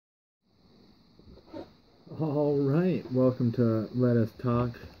Alright, welcome to Let Us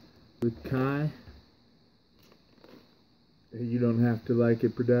Talk with Kai. You Don't Have to Like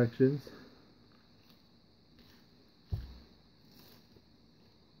It Productions.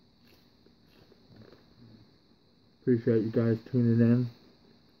 Appreciate you guys tuning in.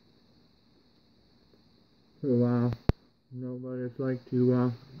 For a while, know what it's like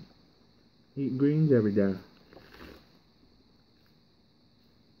to eat greens every day.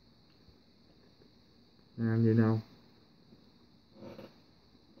 And know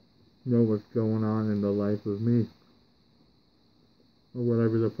what's going on in the life of me. Or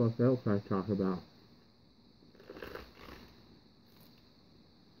whatever the fuck else I talk about.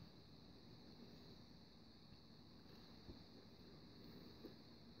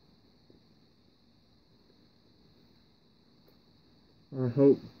 I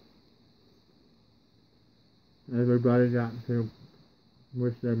hope everybody got to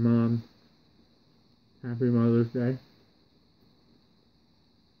wish their mom Happy Mother's Day.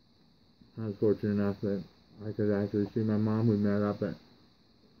 I was fortunate enough that I could actually see my mom. We met up at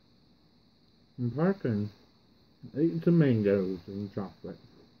the park and ate some mangoes and chocolate,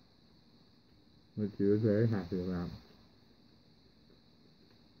 which she was very happy about.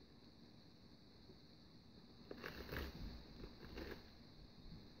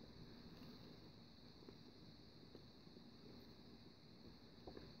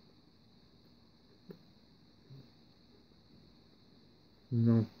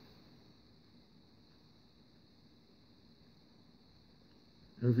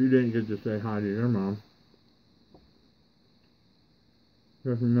 If you didn't get to say hi to your mom,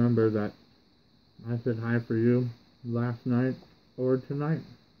 just remember that I said hi for you last night or tonight.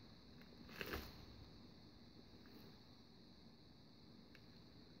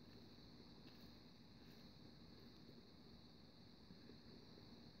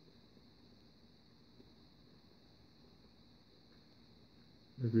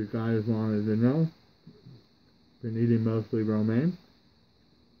 If you guys wanted to know, been eating mostly romaine.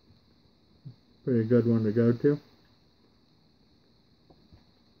 Pretty good one to go to.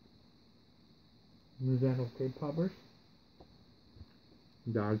 Is that okay, puppers?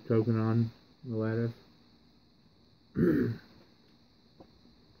 Dog choking on the lettuce.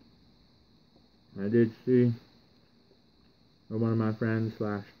 I did see one of my friends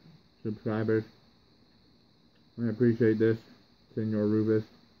 / subscribers. I appreciate this, Senor Rubus.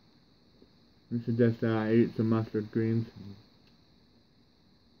 He suggested I eat some mustard greens.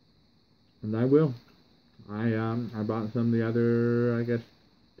 And I will. I bought some the other, I guess,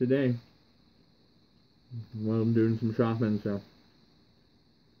 today. While I'm doing some shopping, so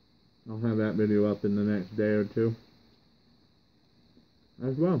I'll have that video up in the next day or two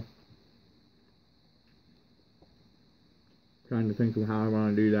as well. Trying to think of how I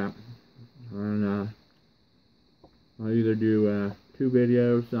want to do that. And I'll either do 2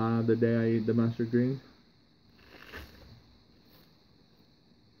 videos the day I eat the mustard greens.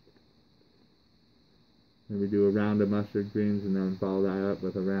 Maybe do a round of mustard greens and then follow that up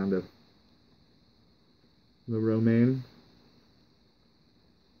with a round of the romaine.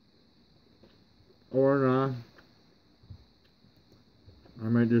 Or I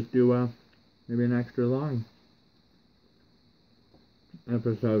might just do maybe an extra long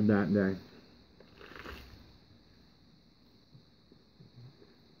episode that day.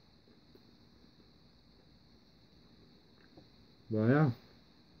 But yeah.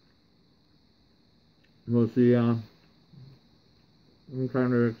 We'll see. I'm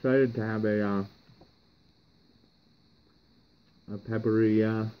kind of excited to have a peppery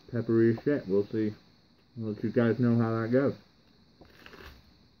shit. We'll see. I'll let you guys know how that goes.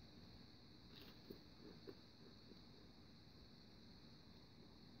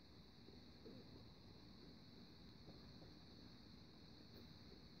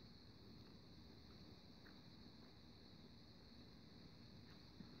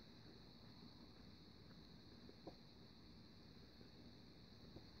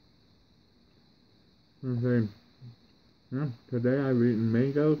 Okay. Yeah, today I've eaten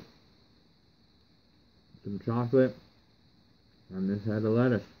mangoes, some chocolate, and this head of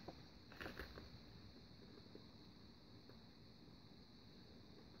lettuce.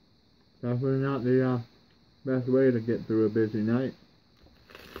 Definitely not the best way to get through a busy night.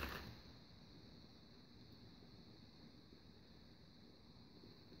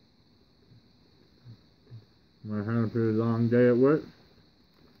 I had a pretty long day at work.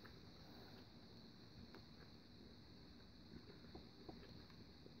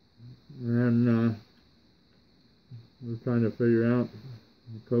 And we're trying to figure out,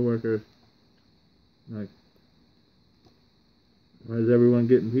 the coworkers, like, why is everyone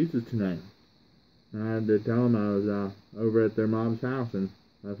getting pizzas tonight? And I had to tell them I was over at their mom's house, and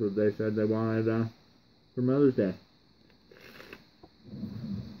that's what they said they wanted for Mother's Day.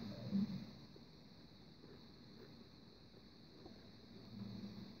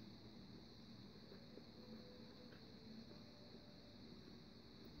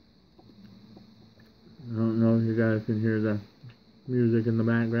 I don't know if you guys can hear the music in the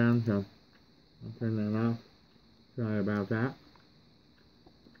background, so I'll turn that off. Sorry about that.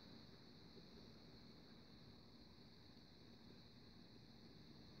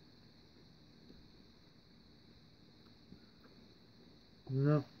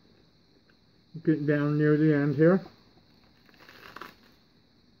 No, getting down near the end here.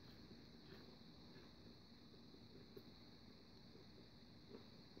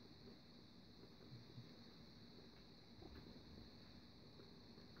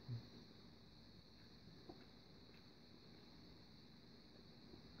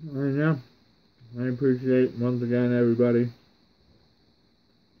 And yeah, I appreciate once again everybody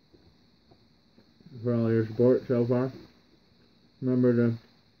for all your support so far. Remember to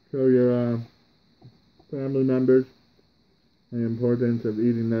show your family members the importance of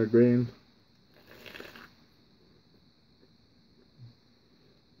eating their greens.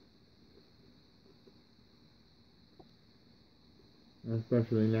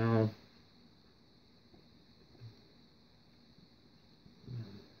 Especially now.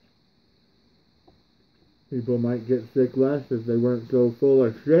 People might get sick less if they weren't so full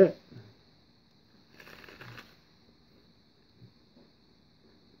of shit.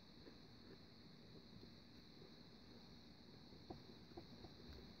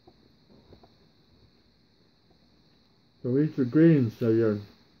 So eat your greens so you're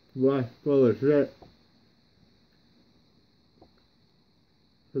less full of shit.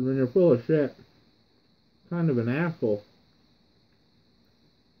 Because when you're full of shit, kind of an asshole.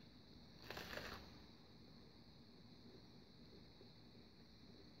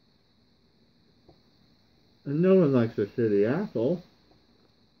 And no one likes a shitty asshole.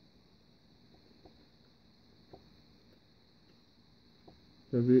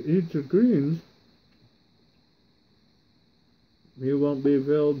 So if you eat your greens, you won't be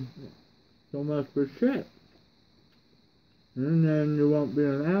filled so much with shit. And then you won't be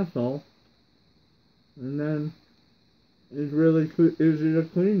an asshole. And then it's really easy to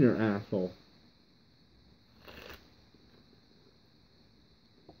clean your asshole.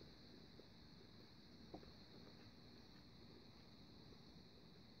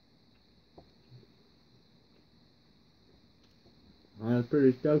 I was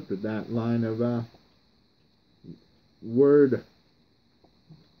pretty stoked with that line of word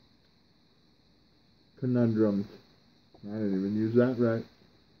conundrums. I didn't even use that right.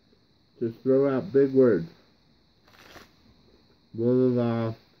 Just throw out big words.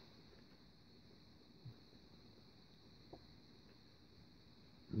 Blah,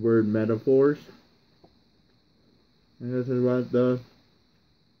 word metaphors. And this is what the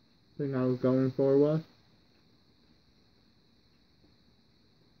thing I was going for was.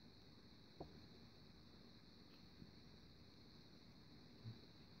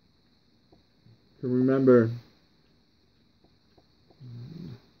 To remember,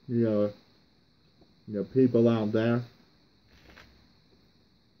 you know, people out there,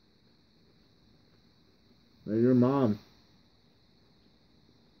 that your mom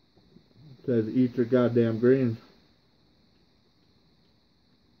says eat your goddamn greens.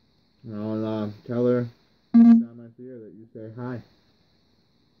 I'll tell her next time I see her that you say hi.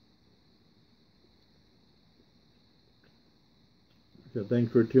 So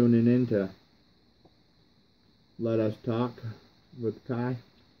thanks for tuning in to Let Us Talk with Kai.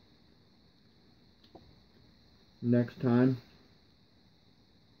 Next time,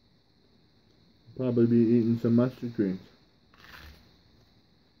 I'll probably be eating some mustard greens.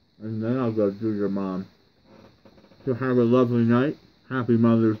 And then I'll go do your mom. So have a lovely night. Happy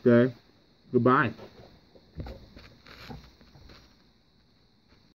Mother's Day. Goodbye.